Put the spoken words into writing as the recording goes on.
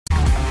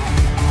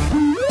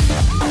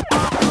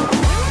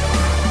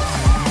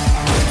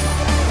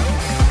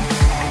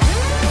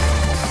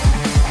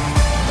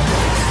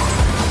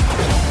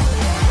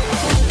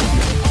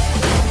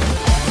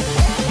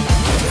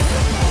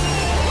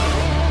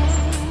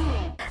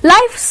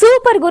Life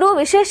super ಗುರು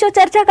ವಿಶೇಷ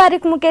ಚರ್ಚಾ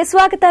ಕಾರ್ಯಕ್ರಮಕ್ಕೆ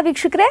ಸ್ವಾಗತ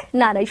ವೀಕ್ಷಕರೇ.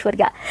 ನಾನು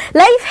ಐಶ್ವರ್ಯ.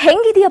 ಲೈಫ್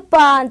ಹೆಂಗಿದೆಯಪ್ಪ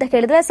ಅಂತ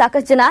ಕೇಳಿದ್ರೆ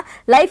ಸಾಕಷ್ಟು ಜನ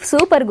ಲೈಫ್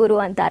ಸೂಪರ್ ಗುರು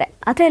ಅಂತಾರೆ.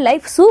 ಆದ್ರೆ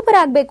ಲೈಫ್ ಸೂಪರ್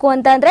ಆಗ್ಬೇಕು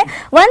ಅಂತ ಅಂದ್ರೆ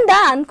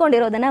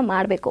ಅಂದ್ಕೊಂಡಿರೋದನ್ನ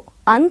ಮಾಡ್ಬೇಕು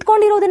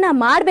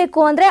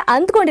ಅಂದ್ರೆ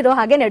ಅಂದ್ಕೊಂಡಿರೋ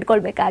ಹಾಗೆ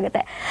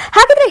ನಡ್ಕೊಳ್ಬೇಕಾಗತ್ತೆ.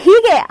 ಹಾಗಾದ್ರೆ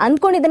ಹೀಗೆ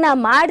ಅಂದ್ಕೊಂಡಿದ್ದನ್ನ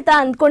ಮಾಡ್ತಾ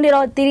ಅಂದ್ಕೊಂಡಿರೋ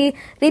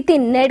ರೀತಿ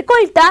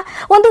ನಡ್ಕೊಳ್ತಾ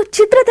ಒಂದು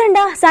ಚಿತ್ರತಂಡ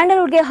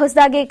ಸ್ಯಾಂಡಲ್ವುಡ್ಗೆ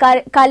ಹೊಸದಾಗಿ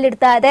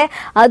ಕಾಲಿಡ್ತಾ ಇದೆ.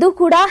 ಅದು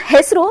ಕೂಡ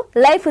ಹೆಸರು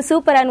ಲೈಫ್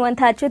ಸೂಪರ್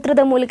ಅನ್ನುವಂತಹ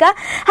ಚಿತ್ರದ ಮೂಲಕ.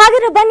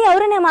 ಹಾಗಾದ್ರೆ ಬನ್ನಿ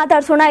ಅವರನ್ನೇ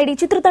ಮಾತಾಡ್ಸೋಣ. ಇಡೀ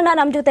ಚಿತ್ರತಂಡ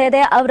ನಮ್ ಜೊತೆ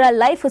ಇದೆ. ಅವರ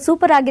ಲೈಫ್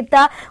ಸೂಪರ್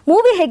ಆಗಿತ್ತಾ,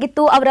 ಮೂವಿ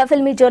ಹೇಗಿತ್ತು, ಅವರ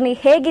ಫಿಲ್ಮಿ ಜರ್ನಿ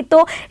ಹೇಗಿತ್ತು,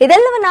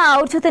 ಇದೆಲ್ಲವನ್ನ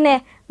ಅವ್ರ ಜೊತೆನೆ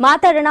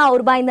ಮಾತಾಡೋಣ,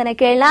 ಅವ್ರ ಬಾಯಿಂದಾನೆ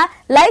ಕೇಳೋಣ.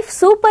 ಲೈಫ್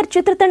ಸೂಪರ್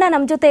ಚಿತ್ರತಂಡ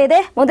ನಮ್ ಜೊತೆ ಇದೆ.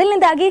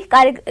 ಮೊದಲನೇದಾಗಿ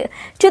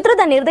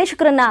ಚಿತ್ರದ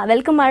ನಿರ್ದೇಶಕರನ್ನ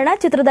ವೆಲ್ಕಮ್ ಮಾಡೋಣ.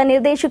 ಚಿತ್ರದ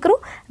ನಿರ್ದೇಶಕರು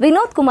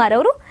ವಿನೋದ್ ಕುಮಾರ್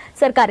ಅವರು.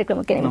 ಸರ್,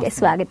 ಕಾರ್ಯಕ್ರಮಕ್ಕೆ ನಿಮಗೆ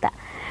ಸ್ವಾಗತ.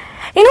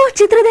 ಇನ್ನು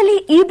ಚಿತ್ರದಲ್ಲಿ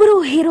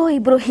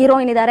ಇಬ್ರು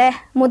ಹೀರೋಯಿನ್ ಇದ್ದಾರೆ.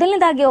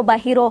 ಮೊದಲನೇದಾಗಿ ಒಬ್ಬ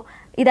ಹೀರೋ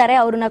ಇದ್ದಾರೆ,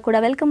 ಅವ್ರನ್ನ ಕೂಡ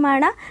ವೆಲ್ಕಮ್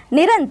ಮಾಡೋಣ.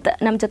 ನಿರಂತ್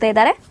ನಮ್ ಜೊತೆ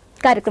ಇದ್ದಾರೆ.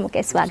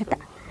 ಕಾರ್ಯಕ್ರಮಕ್ಕೆ ಸ್ವಾಗತ.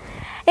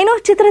 ಇನ್ನು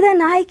ಚಿತ್ರದ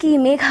ನಾಯಕಿ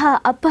ಮೇಘ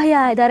ಅಪ್ಪಯ್ಯ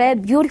ಇದ್ದಾರೆ.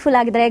 ಬ್ಯೂಟಿಫುಲ್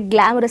ಆಗಿದ್ದಾರೆ,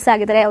 ಗ್ಲಾಮರಸ್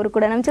ಆಗಿದ್ದಾರೆ. ಅವರು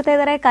ಕೂಡ ನಮ್ಮ ಜೊತೆ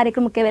ಇದ್ದಾರೆ.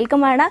 ಕಾರ್ಯಕ್ರಮಕ್ಕೆ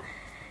ವೆಲ್ಕಮ್ ಮಾಡೋಣ.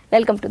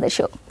 Welcome to the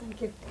show.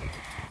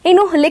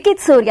 ಇನ್ನು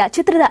ಲಿಖಿತ್ ಸೂರ್ಯ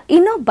ಚಿತ್ರದ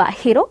ಇನ್ನೊಬ್ಬ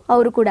ಹೀರೋ,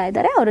 ಅವರು ಕೂಡ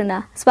ಇದ್ದಾರೆ. ಅವರನ್ನ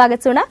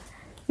ಸ್ವಾಗತಿಸೋಣ.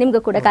 ನಿಮ್ಗೂ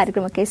ಕೂಡ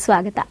ಕಾರ್ಯಕ್ರಮಕ್ಕೆ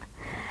ಸ್ವಾಗತ.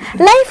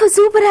 ಲೈಫ್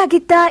ಸೂಪರ್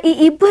ಆಗಿತ್ತ. ಈ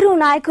ಇಬ್ಬರು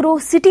ನಾಯಕರು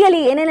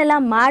ಸಿಟಿಯಲ್ಲಿ ಏನೇನೆಲ್ಲ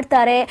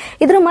ಮಾಡ್ತಾರೆ,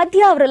 ಇದರ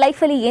ಮಧ್ಯೆ ಅವರ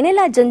ಲೈಫಲ್ಲಿ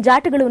ಏನೆಲ್ಲ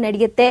ಜಂಜಾಟಗಳು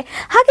ನಡೆಯುತ್ತೆ,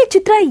 ಹಾಗೆ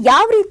ಚಿತ್ರ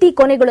ಯಾವ ರೀತಿ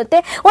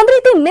ಕೊನೆಗೊಳ್ಳುತ್ತೆ, ಒಂದ್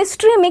ರೀತಿ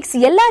ಮಿಸ್ಟ್ರಿ ಮಿಕ್ಸ್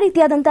ಎಲ್ಲಾ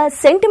ರೀತಿಯಾದಂತಹ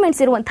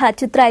ಸೆಂಟಿಮೆಂಟ್ಸ್ ಇರುವಂತಹ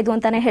ಚಿತ್ರ ಇದು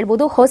ಅಂತಾನೆ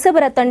ಹೇಳ್ಬೋದು.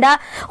 ಹೊಸಬರ ತಂಡ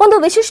ಒಂದು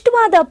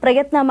ವಿಶಿಷ್ಟವಾದ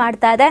ಪ್ರಯತ್ನ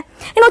ಮಾಡ್ತಾ ಇದೆ.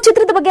 ಇನ್ನು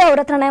ಚಿತ್ರದ ಬಗ್ಗೆ ಅವ್ರ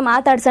ಹತ್ರನೇ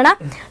ಮಾತಾಡ್ಸೋಣ.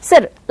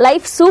 ಸರ್,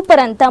 ಲೈಫ್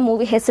ಸೂಪರ್ ಅಂತ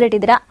ಮೂವಿ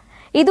ಹೆಸರಿಟ್ಟಿದ್ದೀರಾ.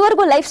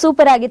 ಇದುವರೆಗೂ ಲೈಫ್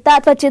ಸೂಪರ್ ಆಗಿತ್ತಾ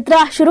ಅಥವಾ ಚಿತ್ರ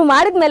ಶುರು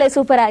ಮಾಡಿದ್ಮೇಲೆ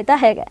ಸೂಪರ್ ಆಯ್ತಾ,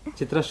 ಹೇಗೆ?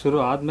 ಚಿತ್ರ ಶುರು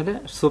ಆದ್ಮೇಲೆ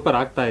ಸೂಪರ್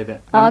ಆಗ್ತಾ ಇದೆ.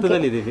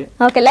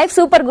 ಓಕೆ, ಲೈಫ್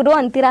ಸೂಪರ್ ಗುರು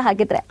ಅಂತೀರಾ?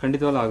 ಹಾಗಿದ್ರೆ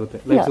ಖಂಡಿತವಾಗ್ಲೂ ಆಗುತ್ತೆ,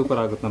 ಲೈಫ್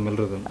ಸೂಪರ್ ಆಗುತ್ತೆ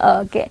ನಮ್ಮೆಲ್ಲರಿಗೂ.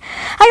 ಓಕೆ,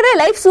 ಹಾಗಿದ್ರೆ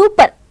ಲೈಫ್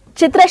ಸೂಪರ್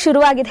ಚಿತ್ರ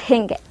ಶುರುವಾಗಿದೆ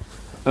ಹೆಂಗೆ?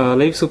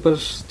 ಲೈಫ್ ಸೂಪರ್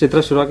ಚಿತ್ರ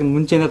ಶುರುವಾಗಿದ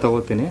ಮುಂಚೆಯಿಂದ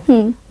ತಗೋತೀನಿ.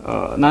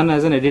 ನಾನು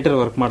ಆಸ್ ಅನ್ ಎಡಿಟರ್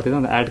ವರ್ಕ್ ಮಾಡ್ತಿದ್ದೆ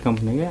ಒಂದು ಆಡ್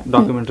ಕಂಪ್ನಿಗೆ.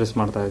 ಡಾಕ್ಯುಮೆಂಟರೀಸ್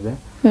ಮಾಡ್ತಾ ಇದ್ದೆ.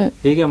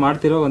 ಹೀಗೆ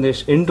ಮಾಡ್ತಿರೋ ಒಂದ್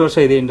 8 ವರ್ಷ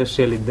ಇದೆ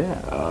ಇಂಡಸ್ಟ್ರಿಯಲ್ಲಿ ಇದ್ದೆ.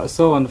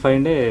 ಸೊ ಒಂದು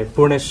ಫೈನ್ ಡೇ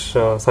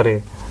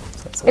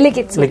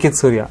ಲಿಖಿತ್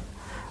ಸೂರ್ಯ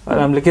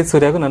ಲಿಖಿತ್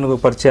ಸೂರ್ಯಗೂ ನನಗೂ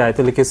ಪರಿಚಯ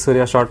ಆಯ್ತು. ಲಿಖಿತ್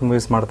ಸೂರ್ಯ ಶಾರ್ಟ್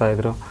ಮೂವೀಸ್ ಮಾಡ್ತಾ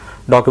ಇದ್ರು,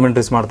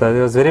 ಡಾಕ್ಯುಮೆಂಟರೀಸ್ ಮಾಡ್ತಾ ಇದ್ರು.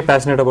 Was very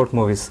passionate about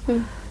movies.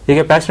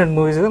 ಹೀಗೆ ಪ್ಯಾಷನೇಟ್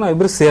ಮೂವೀಸ್ ನಾವು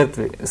ಇಬ್ರು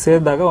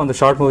ಸೇರಿದಾಗ ಒಂದು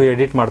ಶಾರ್ಟ್ ಮೂವಿ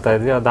ಎಡಿಟ್ ಮಾಡ್ತಾ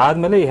ಇದ್ವಿ.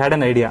 ಅದಾದ್ಮೇಲೆ ಈ ಹ್ಯಾಡ್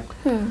ಅನ್ ಐಡಿಯಾ.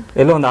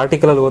 ಎಲ್ಲೋ ಒಂದು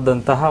ಆರ್ಟಿಕಲ್ ಅಲ್ಲಿ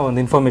ಓದಂತಹ ಒಂದು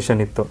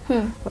ಇನ್ಫಾರ್ಮೇಶನ್ ಇತ್ತು,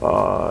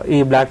 ಈ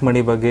ಬ್ಲಾಕ್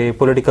ಮನಿ ಬಗ್ಗೆ,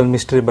 ಪೊಲಿಟಿಕಲ್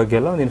ಮಿಸ್ಟ್ರಿ ಬಗ್ಗೆ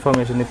ಎಲ್ಲ ಒಂದು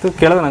ಇನ್ಫಾರ್ಮೇಶನ್ ಇತ್ತು.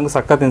 ಕೇಳಿದ್ರೆ ನಂಗೆ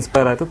ಸಖತ್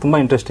ಇನ್ಸ್ಪೈರ್ ಆಯ್ತು, ತುಂಬಾ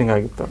ಇಂಟ್ರೆಸ್ಟಿಂಗ್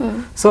ಆಗಿತ್ತು.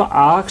 ಸೊ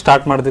ಆಗ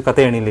ಸ್ಟಾರ್ಟ್ ಮಾಡಿದ್ವಿ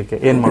ಕತೆ ಎಣಿಲಿಕ್ಕೆ,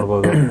 ಏನ್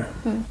ಮಾಡ್ಬೋದು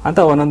ಅಂತ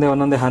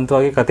ಒಂದೊಂದೇ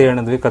ಹಂತವಾಗಿ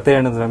ಕತೆ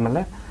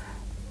ಎಣಿದ್ಮೇಲೆ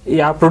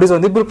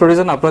ಒಂದಿಬ್ರು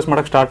ಪ್ರೊಡ್ಯೂಸರ್ ಅಪ್ರೋಚ್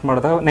ಮಾಡಕ್ ಸ್ಟಾರ್ಟ್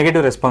ಮಾಡಿದಾಗ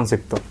ನೆಗೆಟಿವ್ ರೆಸ್ಪಾನ್ಸ್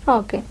ಸಿಕ್ತು.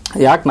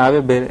 ಯಾಕೆ ನಾವೇ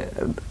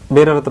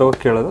ಬೇರೆಯವ್ರ ಹತ್ರ ಹೋಗಿ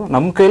ಕೇಳೋದು,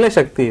 ನಮ್ ಕೈಲೇ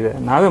ಶಕ್ತಿ ಇದೆ,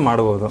 ನಾವೇ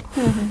ಮಾಡಬಹುದು.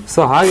 ಸೊ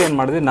ಹಾಗೆ ಏನ್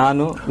ಮಾಡಿದ್ವಿ,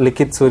 ನಾನು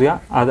ಲಿಖಿತ್ ಸೂರ್ಯ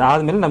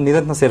ಅದಾದ್ಮೇಲೆ ನಮ್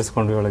ನಿರಂತ್ನ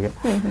ಸೇರಿಸ್ಕೊಂಡ್ವಿ ಒಳಗೆ.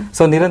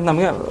 ಸೊ ನಿರಂತ್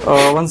ನಮ್ಗೆ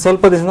ಒಂದ್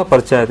ಸ್ವಲ್ಪ ದಿವಸ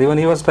ಪರಿಚಯ ಆಯ್ತು.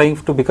 ಇವನ್ he was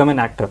trying to become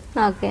an actor.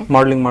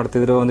 Modelling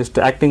ಮಾಡ್ತಿದ್ರು,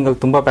 ಒಂದಿಷ್ಟು ಆಕ್ಟಿಂಗ್ ಅಲ್ಲಿ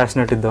ತುಂಬಾ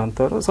ಪ್ಯಾಷನೇಟ್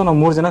ಇದ್ದವಂತವ್ರು. ಸೊ ನಾವು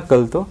 3 ಜನ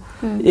ಕಲ್ತು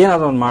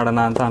ಏನಾದ್ರು ಒಂದ್ ಮಾಡೋಣ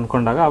ಅಂತ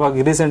ಅನ್ಕೊಂಡಾಗ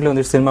ಅವಾಗ ರೀಸೆಂಟ್ಲಿ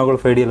ಒಂದಿಷ್ಟು ಸಿನಿಮಾಗಳು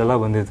ಫೈಡಿಯಲ್ಲೆಲ್ಲ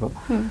ಬಂದಿದ್ವು.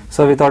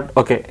 So we thought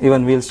okay,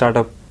 even will start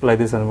up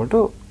like this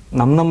ಅಂದ್ಬಿಟ್ಟು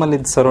ನಮ್ಮಲ್ಲಿ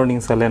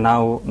ಸರೌಂಡಿಂಗ್ಸ್ ಅಲ್ಲೇ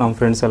ನಾವು ನಮ್ಮ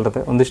ಫ್ರೆಂಡ್ಸ್ ಎಲ್ಲ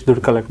ಒಂದಿಷ್ಟು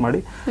ದುಡ್ಡು ಕಲೆಕ್ಟ್ ಮಾಡಿ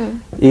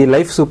ಈ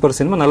ಲೈಫ್ ಸೂಪರ್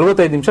ಸಿನಿಮಾ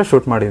 45 ನಿಮಿಷ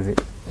ಶೂಟ್ ಮಾಡಿದ್ವಿ.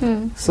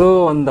 ಸೊ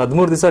ಒಂದ್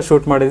 13 ದಿವಸ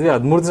ಶೂಟ್ ಮಾಡಿದ್ವಿ.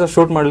 13 ದಿವಸ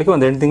ಶೂಟ್ ಮಾಡ್ಲಿಕ್ಕೆ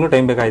ಒಂದ್ 8 ತಿಂಗಳು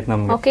ಟೈಮ್ ಬೇಕಾಯ್ತು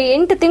ನಮ್ಗೆ.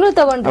 8 ತಿಂಗಳು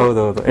ತಗೊಂಡ್ವಿ.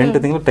 ಹೌದೌದು,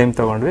 8 ತಿಂಗಳು ಟೈಮ್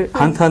ತಗೊಂಡ್ವಿ.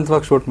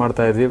 ಹಂತವಾಗಿ ಶೂಟ್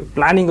ಮಾಡ್ತಾ ಇದ್ವಿ,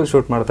 ಪ್ಲಾನಿಂಗ್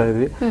ಶೂಟ್ ಮಾಡ್ತಾ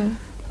ಇದ್ವಿ.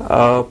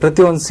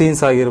 ಪ್ರತಿಯೊಂದು ಸೀನ್ಸ್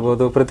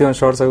ಆಗಿರ್ಬೋದು, ಪ್ರತಿಯೊಂದು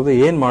ಶಾರ್ಟ್ಸ್ ಆಗಿರ್ಬೋದು,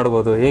 ಏನ್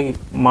ಮಾಡ್ಬೋದು, ಹೇಗೆ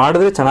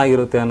ಮಾಡಿದ್ರೆ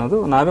ಚೆನ್ನಾಗಿರುತ್ತೆ ಅನ್ನೋದು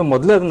ನಾವೇ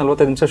ಮೊದಲೇ ಅದನ್ನ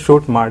 45 ನಿಮಿಷ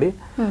ಶೂಟ್ ಮಾಡಿ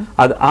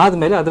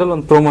ಅದಾದ್ಮೇಲೆ ಅದ್ರಲ್ಲಿ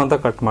ಒಂದು ಪ್ರೋಮೋ ಅಂತ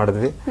ಕಟ್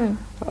ಮಾಡಿದ್ವಿ.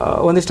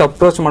 ಒಂದಿಷ್ಟು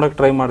ಅಪ್ರೋಚ್ ಮಾಡಕ್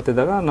ಟ್ರೈ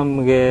ಮಾಡ್ತಿದ್ದಾಗ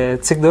ನಮ್ಗೆ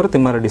ಸಿಕ್ದವರು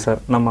ತಿಮ್ಮಾರೆಡ್ಡಿ ಸರ್,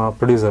 ನಮ್ಮ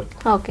ಪ್ರೊಡ್ಯೂಸರ್.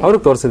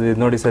 ಅವ್ರಿಗೆ ತೋರಿಸಿದ್ವಿ,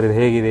 ನೋಡಿ ಸರ್ ಇದು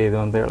ಹೇಗಿದೆ ಇದು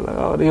ಅಂತ ಹೇಳಿದಾಗ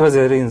ಅವ್ರು ಈ was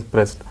very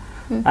ಇನ್ಸ್ಪ್ರೆಸ್ಡ್.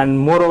 And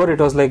more over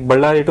it was like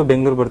Ballari to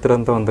Bengaluru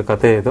ಬರ್ತಿರೋಂತ ಒಂದು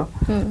ಕತೆ ಇದು.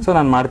 ಸೊ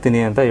ನಾನು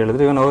ಮಾಡ್ತೀನಿ ಅಂತ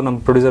ಹೇಳಿದ್ರು. ಇವನ್ ಅವ್ರು ನಮ್ಮ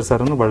ಪ್ರೊಡ್ಯೂಸರ್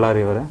ಸರ್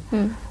ಬಳ್ಳಾರಿ ಅವರೇ.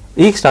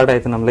 ಈಗ ಸ್ಟಾರ್ಟ್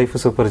ಆಯ್ತು ನಮ್ಮ ಲೈಫ್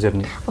ಸೂಪರ್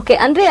ಜರ್ನಿ. ಓಕೆ,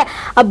 ಅಂದ್ರೆ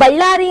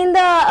ಬಳ್ಳಾರಿಯಿಂದ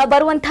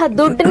ಬರುವಂತಹ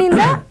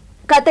ದುಡ್ಡಿನಿಂದ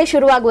ಕತೆ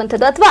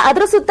ಶುರುವಾಗುವಂತದ್ದು ಅಥವಾ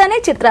ಅದ್ರ ಸುತ್ತಾನೆ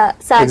ಚಿತ್ರ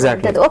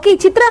ಸಾಗುವಂತದ್ದು. ಓಕೆ, ಈ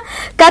ಚಿತ್ರ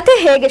ಕತೆ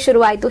ಹೇಗೆ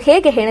ಶುರುವಾಯ್ತು,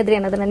 ಹೇಗೆ ಹೇಳಿದ್ರಿ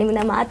ಅನ್ನೋದನ್ನ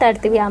ನಿಮ್ಮನ್ನ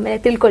ಮಾತಾಡ್ತೀವಿ, ಆಮೇಲೆ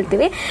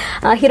ತಿಳ್ಕೊಳ್ತೀವಿ.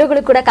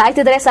 ಹೀರೋಗಳು ಕೂಡ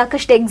ಕಾಯ್ತಿದ್ದಾರೆ,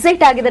 ಸಾಕಷ್ಟು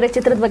ಎಕ್ಸೈಟ್ ಆಗಿದ್ದಾರೆ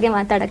ಚಿತ್ರದ ಬಗ್ಗೆ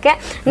ಮಾತಾಡಕ್ಕೆ.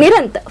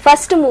 ನಿರಂತ್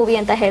ಫಸ್ಟ್ ಮೂವಿ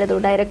ಅಂತ ಹೇಳಿದ್ರು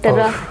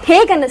ಡೈರೆಕ್ಟರ್,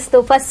 ಹೇಗೆ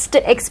ಅನ್ನಿಸ್ತು ಫಸ್ಟ್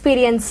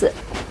ಎಕ್ಸ್ಪೀರಿಯನ್ಸ್?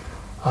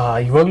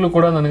 ಇವಾಗ್ಲೂ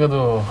ಕೂಡ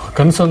ನನಗದು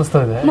ಕನಸು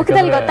ಅನಿಸ್ತಾ ಇದೆ.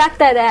 ಮುಖದಲ್ಲಿ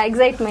ಗೊತ್ತಾಗ್ತಾ ಇದೆ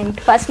ಎಕ್ಸೈಟ್ಮೆಂಟ್,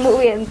 ಫಸ್ಟ್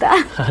ಮೂವಿ ಅಂತ.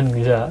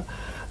 ನಿಜ.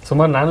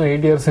 ಸುಮಾರು ನಾನು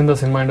 8 ಇಯರ್ಸ್ ಇಂದ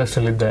ಸಿನಿಮಾ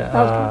ಇಂಡಸ್ಟ್ರಿಯಲ್ಲಿ ಇದ್ದೆ.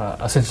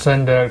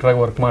 ಅಸಿಸ್ಟೆಂಟ್ ಡೈರೆಕ್ಟರ್ ಆಗಿ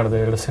ವರ್ಕ್ ಮಾಡಿದೆ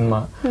 2 ಸಿನಿಮಾ.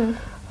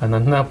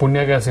 ನನ್ನ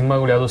ಪುಣ್ಯಗೆ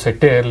ಸಿನಿಮಾಗಳು ಯಾವ್ದು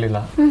ಸೆಟ್ಟೇ ಇರಲಿಲ್ಲ.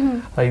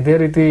 ಇದೇ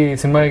ರೀತಿ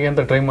ಸಿನಿಮಾಗೆ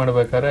ಅಂತ ಟ್ರೈ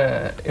ಮಾಡ್ಬೇಕಾದ್ರೆ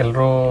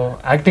ಎಲ್ಲರೂ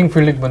ಆಕ್ಟಿಂಗ್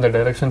ಫೀಲ್ಡ್ ಬಂದೆ.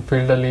 ಡೈರೆಕ್ಷನ್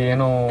ಫೀಲ್ಡ್ ಅಲ್ಲಿ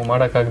ಏನೋ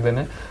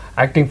ಮಾಡಕ್ಕಾಗ್ದೇನೆ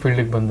ಆಕ್ಟಿಂಗ್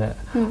ಫೀಲ್ಡ್ ಬಂದೆ.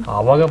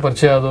 ಆವಾಗ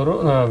ಪರಿಚಯ ಆದವರು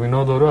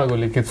ವಿನೋದ್ ಅವರು ಹಾಗೂ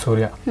ಲಿಖಿತ್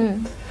ಸೂರ್ಯ.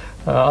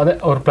 ಅದೇ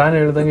ಅವ್ರ ಪ್ಲಾನ್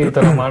ಹೇಳ್ದಂಗೆ ಈ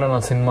ತರ ಮಾಡೋಣ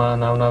ಸಿನಿಮಾ,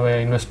 ನಾವೇ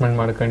ಇನ್ವೆಸ್ಟ್ಮೆಂಟ್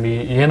ಮಾಡ್ಕೊಂಡು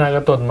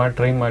ಏನಾಗತ್ತೋ ಅದ್ ಮಾಡಿ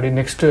ಟ್ರೈ ಮಾಡಿ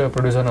ನೆಕ್ಸ್ಟ್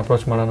ಪ್ರೊಡ್ಯೂಸರ್ನ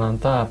ಅಪ್ರೋಚ್ ಮಾಡೋಣ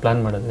ಅಂತ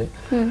ಪ್ಲಾನ್ ಮಾಡಿದ್ವಿ.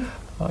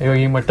 ಇವಾಗ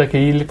ಈ ಮಟ್ಟಕ್ಕೆ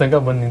ಇಲ್ಲಿ ತನಕ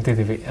ಬಂದು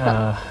ನಿಂತಿದೀವಿ.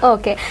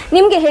 ಓಕೆ,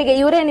 ನಿಮ್ಗೆ ಹೇಗೆ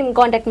ಇವರೇ ನಿಮ್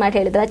ಕಾಂಟ್ಯಾಕ್ಟ್ ಮಾಡಿ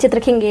ಹೇಳಿದ್ರ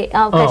ಚಿತ್ರಕ್ಕೆ ಹಿಂಗೆ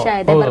ಅವಕಾಶ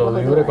ಇದೆ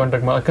ಬರಬಹುದು? ಇವರೇ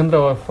ಕಾಂಟ್ಯಾಕ್ಟ್ ಮಾಡಿ, ಯಾಕಂದ್ರೆ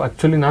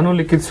ಆಕ್ಚುಲಿ ನಾನು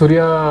ಲಿಖಿತ್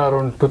ಸೂರ್ಯ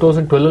ಅರೌಂಡ್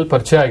 2012 ಅಲ್ಲಿ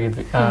ಪರಿಚಯ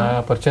ಆಗಿದ್ವಿ.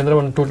 ಪರಿಚಯ ಅಂದ್ರೆ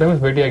ಒಂದು 2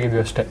 ಟೈಮ್ಸ್ ಭೇಟಿ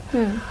ಆಗಿದ್ವಿ ಅಷ್ಟೇ.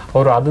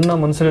 ಅವರು ಅದನ್ನ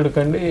ಮನಸ್ಸಲ್ಲಿ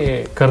ಹಿಡ್ಕೊಂಡು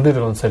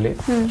ಕರೆದಿದ್ರು ಒಂದ್ಸಲಿ.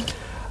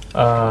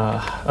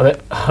 ಅದೇ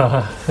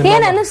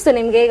ಏನ್ ಅನ್ನಿಸ್ತು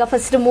ನಿಮ್ಗೆ ಈಗ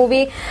ಫಸ್ಟ್ ಮೂವಿ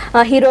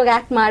ಹೀರೋಗೆ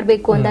ಆಕ್ಟ್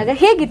ಮಾಡ್ಬೇಕು ಅಂದಾಗ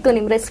ಹೇಗಿತ್ತು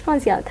ನಿಮ್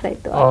ರೆಸ್ಪಾನ್ಸ್, ಯಾವ ತರ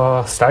ಇತ್ತು?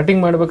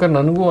 ಸ್ಟಾರ್ಟಿಂಗ್ ಮಾಡ್ಬೇಕಾದ್ರೆ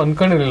ನನಗೂ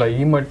ಅನ್ಕೊಂಡಿರ್ಲಿಲ್ಲ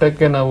ಈ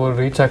ಮಟ್ಟಕ್ಕೆ ನಾವು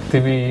ರೀಚ್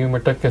ಆಗ್ತೀವಿ, ಈ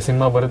ಮಟ್ಟಕ್ಕೆ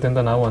ಸಿನಿಮಾ ಬರುತ್ತೆ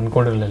ಅಂತ ನಾವು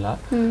ಅನ್ಕೊಂಡಿರ್ಲಿಲ್ಲ.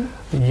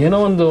 ಏನೋ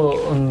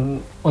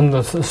ಒಂದು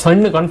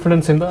ಸಣ್ಣ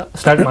ಕಾನ್ಫಿಡೆನ್ಸ್ ಇಂದ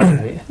ಸ್ಟಾರ್ಟ್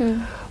ಮಾಡಿದ್ವಿ.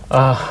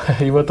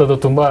 ಇವತ್ತದು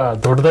ತುಂಬಾ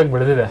ದೊಡ್ಡದಾಗಿ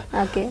ಬೆಳೆದಿದೆ.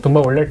 ತುಂಬಾ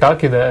ಒಳ್ಳೆ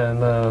ಟಾಕ್ ಇದೆ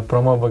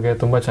ಪ್ರೊಮೋ ಬಗ್ಗೆ,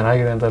 ತುಂಬಾ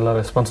ಚೆನ್ನಾಗಿದೆ ಅಂತ ಎಲ್ಲ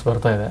ರೆಸ್ಪಾನ್ಸ್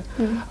ಬರ್ತಾ ಇದೆ.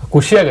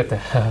 ಖುಷಿ ಆಗುತ್ತೆ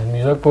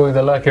ನಿಜಕ್ಕೂ,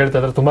 ಇದೆಲ್ಲ ಕೇಳ್ತಾ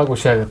ಇದ್ರೆ ತುಂಬಾ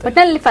ಖುಷಿ ಆಗುತ್ತೆ.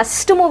 ಒಟ್ಟಿನಲ್ಲಿ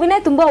ಫಸ್ಟ್ ಮೂವಿನೇ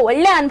ತುಂಬಾ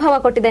ಒಳ್ಳೆ ಅನುಭವ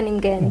ಕೊಟ್ಟಿದೆ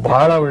ನಿಮ್ಗೆ,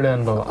 ಬಹಳ ಒಳ್ಳೆ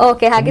ಅನುಭವ.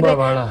 ಓಕೆ, ಹಾಗಿದ್ರೆ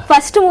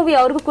ಫಸ್ಟ್ ಮೂವಿ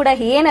ಅವ್ರಿಗೂ ಕೂಡ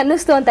ಏನ್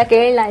ಅನ್ನಿಸ್ತು ಅಂತ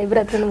ಕೇಳಲ್ಲ,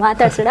 ಇಬ್ರ ಹತ್ರ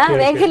ಮಾತಾಡ್ಸೋಣ.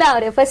 ವೇಗಿಲಾ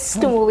ಅವರೇ,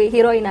 ಫಸ್ಟ್ ಮೂವಿ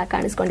ಹೀರೋಯಿನ್ ಆಗಿ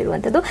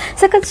ಕಾಣಿಸ್ಕೊಂಡಿರುವಂತದ್ದು,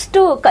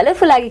 ಸಾಕಷ್ಟು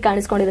ಕಲರ್ಫುಲ್ ಆಗಿ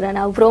ಕಾಣಿಸ್ಕೊಂಡಿದ್ರ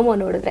ನಾವು ಪ್ರೋಮೋ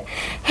ನೋಡಿದ್ರೆ.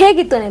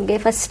 ಹೇಗಿತ್ತು ನಿಮ್ಗೆ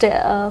ಫಸ್ಟ್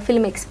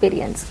ಫಿಲ್ಮ್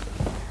ಎಕ್ಸ್ಪೀರಿಯನ್ಸ್?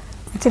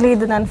 ಆಕ್ಚುಲಿ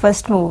ಇದು ನನ್ನ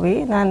ಫಸ್ಟ್ ಮೂವಿ.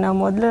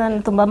 ನಾನು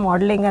ತುಂಬಾ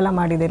ಮಾಡೆಲಿಂಗ್ ಎಲ್ಲ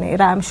ಮಾಡಿದ್ದೀನಿ,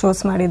 ರ್ಯಾಮ್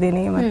ಶೋಸ್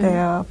ಮಾಡಿದ್ದೀನಿ, ಮತ್ತೆ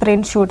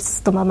ಪ್ರಿಂಟ್ ಶೂಟ್ಸ್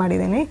ತುಂಬಾ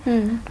ಮಾಡಿದ್ದೀನಿ.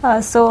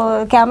 ಸೊ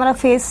ಕ್ಯಾಮರಾ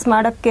ಫೇಸ್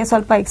ಮಾಡಕ್ಕೆ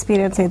ಸ್ವಲ್ಪ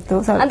ಎಕ್ಸ್ಪೀರಿಯನ್ಸ್ ಇತ್ತು.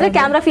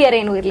 ಕ್ಯಾಮರಾ ಫಿಯರ್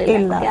ಏನು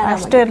ಇಲ್ಲ,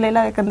 ಅಷ್ಟು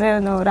ಇರ್ಲಿಲ್ಲ. ಯಾಕಂದ್ರೆ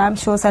ನಾನು ರ್ಯಾಮ್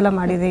ಶೋಸ್ ಎಲ್ಲ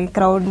ಮಾಡಿದ್ದೀನಿ,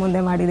 ಕ್ರೌಡ್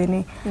ಮುಂದೆ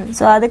ಮಾಡಿದ್ದೀನಿ.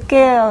 ಸೊ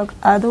ಅದಕ್ಕೆ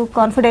ಅದು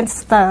ಕಾನ್ಫಿಡೆನ್ಸ್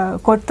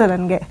ಕೊಡ್ತು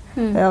ನನಗೆ,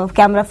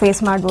 ಕ್ಯಾಮರಾ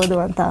ಫೇಸ್ ಮಾಡ್ಬೋದು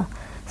ಅಂತ.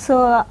 ಸೊ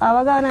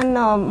ಅವಾಗ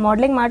ನಾನು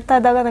ಮಾಡೆಲಿಂಗ್ ಮಾಡ್ತಾ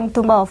ಇದ್ದಾಗ ನಂಗೆ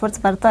ತುಂಬಾ ಆಫರ್ಸ್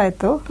ಬರ್ತಾ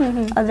ಇತ್ತು.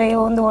 ಆದ್ರೆ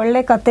ಒಂದು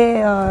ಒಳ್ಳೆ ಕತೆ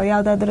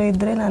ಯಾವ್ದಾದ್ರು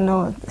ಇದ್ರೆ ನಾನು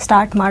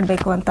ಸ್ಟಾರ್ಟ್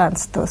ಮಾಡ್ಬೇಕು ಅಂತ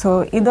ಅನ್ಸ್ತು. ಸೊ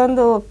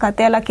ಇದೊಂದು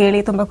ಕತೆ ಎಲ್ಲ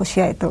ಕೇಳಿ ತುಂಬಾ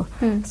ಖುಷಿ ಆಯ್ತು.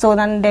 ಸೊ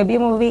ನನ್ನ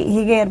ಡೆಬ್ಯೂ ಮೂವಿ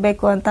ಹೀಗೆ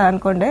ಇರ್ಬೇಕು ಅಂತ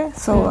ಅನ್ಕೊಂಡೆ.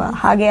 ಸೊ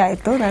ಹಾಗೆ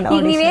ಆಯ್ತು.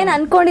 ನೀವೇನ್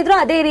ಅನ್ಕೊಂಡಿದ್ರು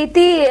ಅದೇ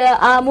ರೀತಿ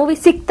ಆ ಮೂವಿ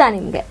ಸಿಕ್ತಾ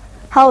ನಿಮ್ಗೆ?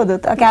 ಹೌದು,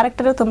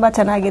 ಕ್ಯಾರೆಕ್ಟರ್ ತುಂಬಾ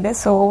ಚೆನ್ನಾಗಿದೆ.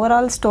 ಸೊ ಓವರ್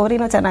ಆಲ್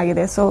ಸ್ಟೋರಿನೂ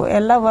ಚೆನ್ನಾಗಿದೆ. ಸೊ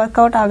ಎಲ್ಲ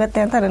ವರ್ಕ್ಔಟ್ ಆಗುತ್ತೆ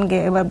ಅಂತ ನನಗೆ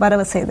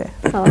ಭರವಸೆ ಇದೆ.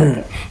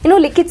 ಇನ್ನು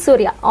ಲಿಖಿತ್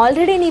ಸೂರ್ಯ,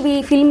 ಆಲ್ರೆಡಿ ನೀವು ಈ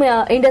ಫಿಲ್ಮ್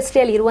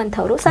ಇಂಡಸ್ಟ್ರಿಯಲ್ಲಿ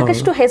ಇರುವಂತವ್ರು,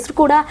 ಸಾಕಷ್ಟು ಹೆಸರು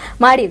ಕೂಡ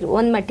ಮಾಡಿದ್ರು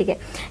ಒಂದ್ ಮಟ್ಟಿಗೆ.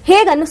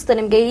 ಹೇಗ್ ಅನ್ನಿಸ್ತು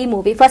ನಿಮ್ಗೆ ಈ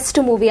ಮೂವಿ ಫಸ್ಟ್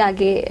ಮೂವಿ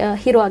ಆಗಿ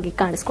ಹೀರೋ ಆಗಿ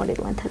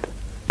ಕಾಣಿಸ್ಕೊಂಡಿರುವಂತದ್ದು?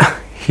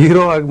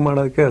 ಹೀರೋ ಆಗಿ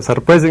ಮಾಡೋಕೆ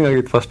ಸರ್ಪ್ರೈಸಿಂಗ್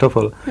ಆಗಿತ್ತು. ಫಸ್ಟ್ ಆಫ್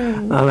ಆಲ್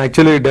ನಾನು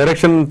ಆಕ್ಚುಲಿ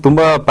ಡೈರೆಕ್ಷನ್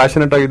ತುಂಬಾ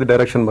ಪ್ಯಾಷನೆಟ್ ಆಗಿದ್ದೆ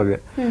ಡೈರೆಕ್ಷನ್ ಬಗ್ಗೆ.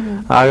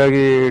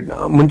 ಹಾಗಾಗಿ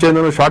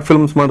ಮುಂಚೆಯಿಂದ ಶಾರ್ಟ್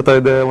ಫಿಲ್ಮ್ಸ್ ಮಾಡ್ತಾ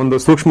ಇದ್ದೆ. ಒಂದು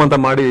ಸೂಕ್ಷ್ಮ ಅಂತ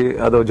ಮಾಡಿ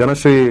ಅದು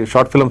ಜನಶ್ರೀ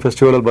ಶಾರ್ಟ್ ಫಿಲ್ಮ್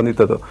ಫೆಸ್ಟಿವಲ್ ಅಲ್ಲಿ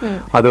ಬಂದಿತ್ತು.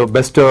 ಅದು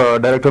ಬೆಸ್ಟ್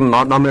ಡೈರೆಕ್ಟರ್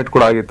ನಾಮಿನೇಟ್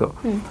ಕೂಡ ಆಗಿತ್ತು.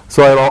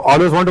 So I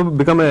always want to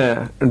become A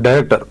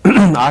director.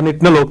 ಆ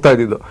ನಿಟ್ಟಿನಲ್ಲಿ ಹೋಗ್ತಾ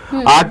ಇದ್ದಿದ್ದು.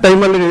 ಆ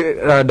ಟೈಮಲ್ಲಿ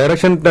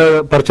ಡೈರೆಕ್ಷನ್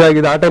ಪರಿಚಯ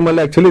ಆಗಿದೆ. ಆ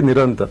ಟೈಮಲ್ಲಿ ಆಕ್ಚುಲಿ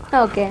ನಿರಂತ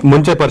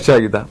ಮುಂಚೆ ಪರಿಚಯ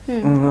ಆಗಿದ್ದ.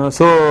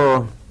 So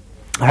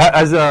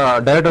as a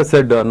director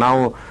shed,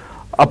 ನಾವು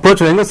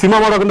ಅಪ್ರೋಚ್ ಹೆಂಗ ಸಿನಿಮಾ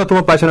ಮಾಡೋದ್ರಿಂದ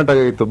ತುಂಬಾ ಪ್ಯಾಷನೆಟ್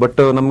ಆಗಿತ್ತು. ಬಟ್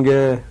ನಮ್ಗೆ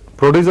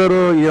ಪ್ರೊಡ್ಯೂಸರ್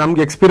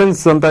ನಮ್ಗೆ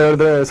ಎಕ್ಸ್ಪೀರಿಯನ್ಸ್ ಅಂತ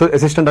ಹೇಳಿದ್ರೆ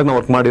ಅಸಿಸ್ಟೆಂಟ್ ಆಗಿ ನಾವು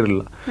ವರ್ಕ್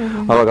ಮಾಡಿರಲಿಲ್ಲ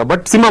ಅವಾಗ.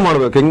 ಬಟ್ ಸಿನಿಮಾ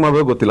ಮಾಡ್ಬೇಕು, ಹೆಂಗ್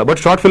ಮಾಡ್ಬೇಕು ಗೊತ್ತಿಲ್ಲ.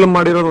 ಬಟ್ ಶಾರ್ಟ್ ಫಿಲ್ಮ್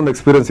ಮಾಡಿರೋ ಒಂದು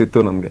ಎಕ್ಸ್ಪೀರಿಯನ್ಸ್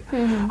ಇತ್ತು ನಮ್ಗೆ.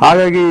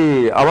 ಹಾಗಾಗಿ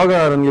ಅವಾಗ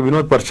ನನಗೆ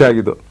ವಿನೋದ್ ಪರಿಚಯ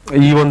ಆಗಿದ್ದು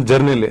ಈ ಒಂದು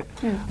ಜರ್ನಿಲಿ.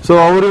 ಸೊ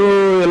ಅವರು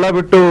ಎಲ್ಲ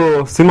ಬಿಟ್ಟು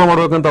ಸಿನಿಮಾ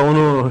ಮಾಡ್ಬೇಕಂತ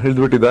ಅವನು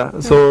ಹಿಡಿದ್ಬಿಟ್ಟಿದ್ದ.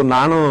 ಸೊ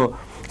ನಾನು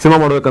ಸಿನಿಮಾ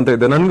ಮಾಡ್ಬೇಕಂತ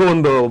ಇದ್ದೆ.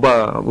 ನನ್ಗೂ ಒಬ್ಬ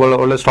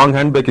ಒಳ್ಳೆ ಸ್ಟ್ರಾಂಗ್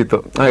ಹ್ಯಾಂಡ್ ಬೇಕಿತ್ತು.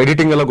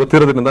 ಎಡಿಟಿಂಗ್ ಎಲ್ಲ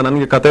ಗೊತ್ತಿರೋದ್ರಿಂದ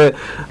ನನಗೆ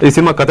ಈ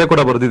ಸಿನಿಮಾ ಕತೆ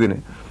ಕೂಡ ಬರ್ದಿದ್ದೀನಿ.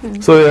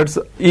 ಸೊ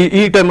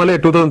ಈ ಟೈಮಲ್ಲಿ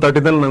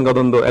 2013 ನನ್ಗೆ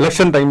ಅದೊಂದು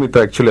ಎಲೆಕ್ಷನ್ ಟೈಮ್ ಇತ್ತು.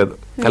 ಆಕ್ಚುಲಿ ಅದು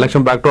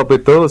ಎಲೆಕ್ಷನ್ ಬ್ಯಾಕ್ ಡ್ರಾಪ್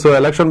ಇತ್ತು. ಸೊ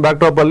ಎಲೆಕ್ಷನ್ ಬ್ಯಾಕ್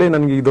ಡ್ರಾಪ್ ಅಲ್ಲಿ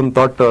ನನಗೆ ಇದೊಂದು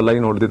ಥಾಟ್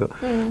ಲೈನ್ ಹೊಡೆದಿದ್ದು.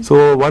 ಸೊ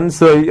ಒನ್ಸ್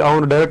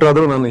ಅವ್ನು ಡೈರೆಕ್ಟರ್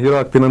ಆದ್ರೂ ನಾನು ಹೀರೋ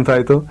ಆಗ್ತೀನಿ ಅಂತ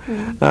ಆಯ್ತು.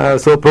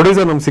 ಸೊ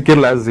ಪ್ರೊಡ್ಯೂಸರ್ ನಮ್ಗೆ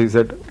ಸಿಕ್ಕಿರ್ಲಿಲ್ಲ ಆಸ್ ಈ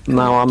ಸೆಟ್.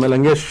 ನಾವು ಆಮೇಲೆ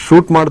ಹಂಗೆ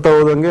ಶೂಟ್ ಮಾಡ್ತಾ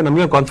ಹೋದಂಗೆ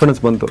ನಮಗೆ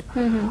ಕಾನ್ಫಿಡೆನ್ಸ್ ಬಂತು.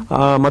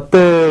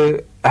 ಮತ್ತೆ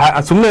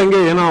ಸುಮ್ನೆ ಹಂಗೆ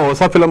ಏನೋ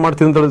ಹೊಸ ಫಿಲಮ್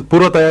ಮಾಡ್ತೀನಿ ಅಂತ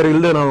ಪೂರ್ವ ತಯಾರಿ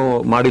ಇಲ್ಲದೆ ನಾವು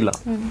ಮಾಡಿಲ್ಲ.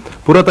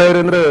 ಪೂರ್ವ ತಯಾರಿ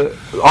ಅಂದ್ರೆ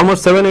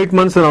ಆಲ್ಮೋಸ್ಟ್ 7-8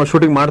 ಮಂತ್ಸ್ ನಾವು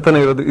ಶೂಟಿಂಗ್ ಮಾಡ್ತಾನೆ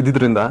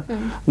ಇದ್ದಿದ್ರಿಂದ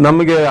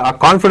ನಮಗೆ ಆ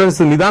ಕಾನ್ಫಿಡೆನ್ಸ್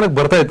ನಿಧಾನಕ್ಕೆ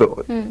ಬರ್ತಾ ಇತ್ತು.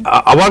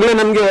 ಅವಾಗ್ಲೇ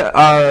ನಮ್ಗೆ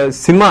ಆ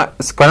ಸಿನಿಮಾ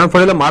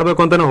ಕಾನ್ಫಿಡೆನ್ಸ್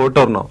ಮಾಡ್ಬೇಕು ಅಂತಾನೆ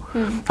ಹೊರಟವ್ರು ನಾವು.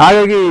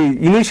 ಹಾಗಾಗಿ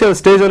ಇನಿಷಿಯಲ್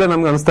ಸ್ಟೇಜ್ ಅಲ್ಲೇ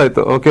ನಮ್ಗೆ ಅನಿಸ್ತಾ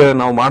ಇತ್ತು, ಓಕೆ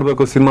ನಾವು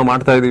ಮಾಡ್ಬೇಕು, ಸಿನಿಮಾ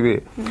ಮಾಡ್ತಾ ಇದೀವಿ,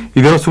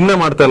 ಇದೇನೋ ಸುಮ್ನೆ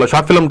ಮಾಡ್ತಾ ಇಲ್ಲ,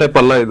 ಶಾರ್ಟ್ ಫಿಲಮ್ ಟೈಪ್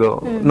ಅಲ್ಲ ಇದು,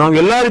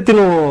 ನಾವು ಎಲ್ಲಾ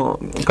ರೀತಿನೂ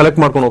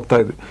ಕಲೆಕ್ಟ್ ಮಾಡ್ಕೊಂಡು ಹೋಗ್ತಾ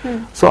ಇದ್ವಿ.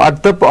 ಸೊ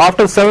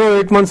ಆಫ್ಟರ್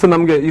 7-8 ಮಂತ್ಸ್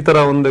ನಮ್ಗೆ ಈ ತರ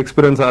ಒಂದು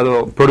ಎಕ್ಸ್ಪೀರಿಯನ್ಸ್ ಅದು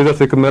ಪ್ರೊಡ್ಯೂಸರ್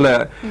ಸಿಕ್ಕಿದ ಮೇಲೆ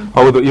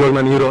ಹೌದು ಇವಾಗ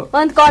ನಾನು ಹೀರೋ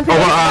ಒಂದು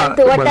ಕಾನ್ಫಿಡೆನ್ಸ್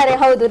ಒಟ್ಟಾರೆ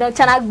ಹೌದು ನಾವು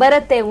ಚೆನ್ನಾಗಿ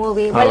ಬರುತ್ತೆ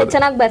ಮೂವಿ ಒಳ್ಳೆ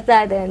ಚೆನ್ನಾಗಿ ಬರ್ತಾ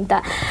ಇದೆ ಅಂತ.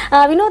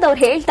 ವಿನೋದ್ ಅವ್ರು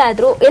ಹೇಳ್ತಾ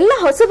ಇದ್ರು ಎಲ್ಲ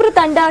ಹೊಸಬ್ರು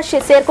ತಂಡ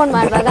ಸೇರ್ಕೊಂಡು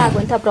ಮಾಡುವಾಗ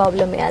ಆಗುವಂತ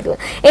ಪ್ರಾಬ್ಲಮ್ ಅದು.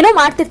 ಏನೋ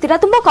ಮಾಡ್ತಿರ್ತೀರಾ,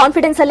 ತುಂಬಾ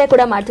ಕಾನ್ಫಿಡೆನ್ಸ್ ಅಲ್ಲೇ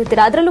ಕೂಡ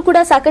ಮಾಡ್ತಿರ್ತೀರಾ, ಅದ್ರಲ್ಲೂ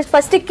ಕೂಡ ಸಾಕಷ್ಟು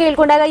ಫಸ್ಟ್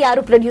ಕೇಳ್ಕೊಂಡಾಗ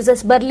ಯಾರು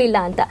ಪ್ರೊಡ್ಯೂಸರ್ಸ್ ಬರ್ಲಿಲ್ಲ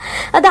ಅಂತ.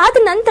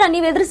 ಅದಾದ ನಂತರ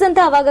ನೀವು ಎದುರಿಸಂತ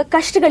ಅವಾಗ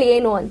ಕಷ್ಟಗಳು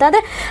ಏನು ಅಂತ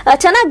ಅಂದ್ರೆ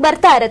ಚೆನ್ನಾಗಿ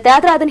ಬರ್ತಾ ಇರುತ್ತೆ,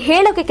 ಆದ್ರೆ ಅದನ್ನ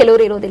ಹೇಳೋಕೆ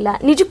ಕೆಲವರು ಇರೋದಿಲ್ಲ.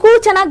 ನಿಜಕ್ಕೂ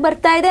ಚೆನ್ನಾಗಿ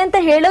ಬರ್ತಾ ಇದೆ ಅಂತ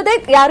ಹೇಳೋದೇ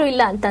ಯಾರು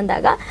ಇಲ್ಲ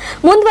ಅಂತಂದಾಗ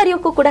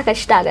ಮುಂದುವರಿಯೋಕ್ಕೂ ಕೂಡ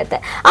ಕಷ್ಟ ಆಗತ್ತೆ.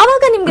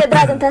 ಆವಾಗ ನಿಮ್ಗೆ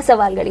ಎದುರಾದಂತಹ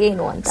ಸವಾಲ್ಗಳು ಏನು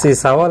ಅಂತ?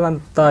 ಸವಾಲ್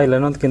ಅಂತ ಇಲ್ಲ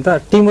ಅನ್ನೋದಕ್ಕಿಂತ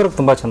ಟೀಮ್ ವರ್ಕ್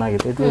ತುಂಬಾ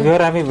ಚೆನ್ನಾಗಿದೆ. We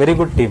are having very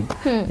good team.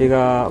 ಈಗ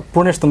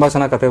ಪೂರ್ಣೇಶ್ ತುಂಬಾ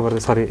ಚೆನ್ನಾಗಿ ಕತೆ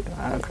ಬರ್ದಿ, ಸಾರಿ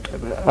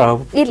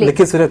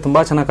ಲಿಖಿತ್ ಸೂರ್ಯ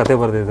ತುಂಬಾ ಚೆನ್ನಾಗಿ ಕತೆ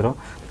ಬರ್ದಿದ್ರು.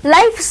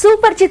 ಲೈಫ್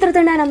ಸೂಪರ್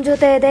ಚಿತ್ರತಂಡ ನಮ್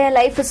ಜೊತೆ ಇದೆ.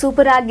 ಲೈಫ್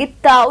ಸೂಪರ್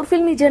ಆಗಿತ್ತ, ಅವ್ರ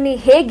ಫಿಲ್ಮಿ ಜರ್ನಿ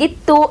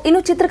ಹೇಗಿತ್ತು, ಇನ್ನು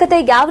ಚಿತ್ರಕಥೆ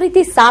ಯಾವ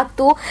ರೀತಿ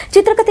ಸಾಕ್ತು,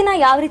 ಚಿತ್ರಕಥೆನ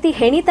ಯಾವ ರೀತಿ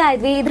ಹೆಣಿತಾ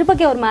ಇದ್ವಿ, ಇದ್ರ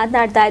ಬಗ್ಗೆ ಅವ್ರು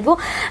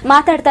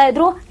ಮಾತಾಡ್ತಾ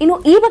ಇದ್ರು. ಇನ್ನು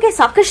ಈ ಬಗ್ಗೆ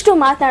ಸಾಕಷ್ಟು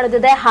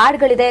ಮಾತನಾಡೋದಿದೆ,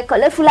 ಹಾಡುಗಳಿದೆ,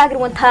 ಕಲರ್ಫುಲ್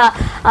ಆಗಿರುವಂತಹ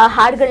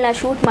ಹಾಡುಗಳನ್ನ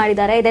ಶೂಟ್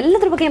ಮಾಡಿದ್ದಾರೆ.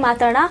 ಇದೆಲ್ಲದ್ರ ಬಗ್ಗೆ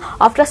ಮಾತಾಡೋಣ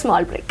ಆಫ್ಟರ್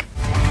ಸ್ಮಾಲ್ ಬ್ರೇಕ್.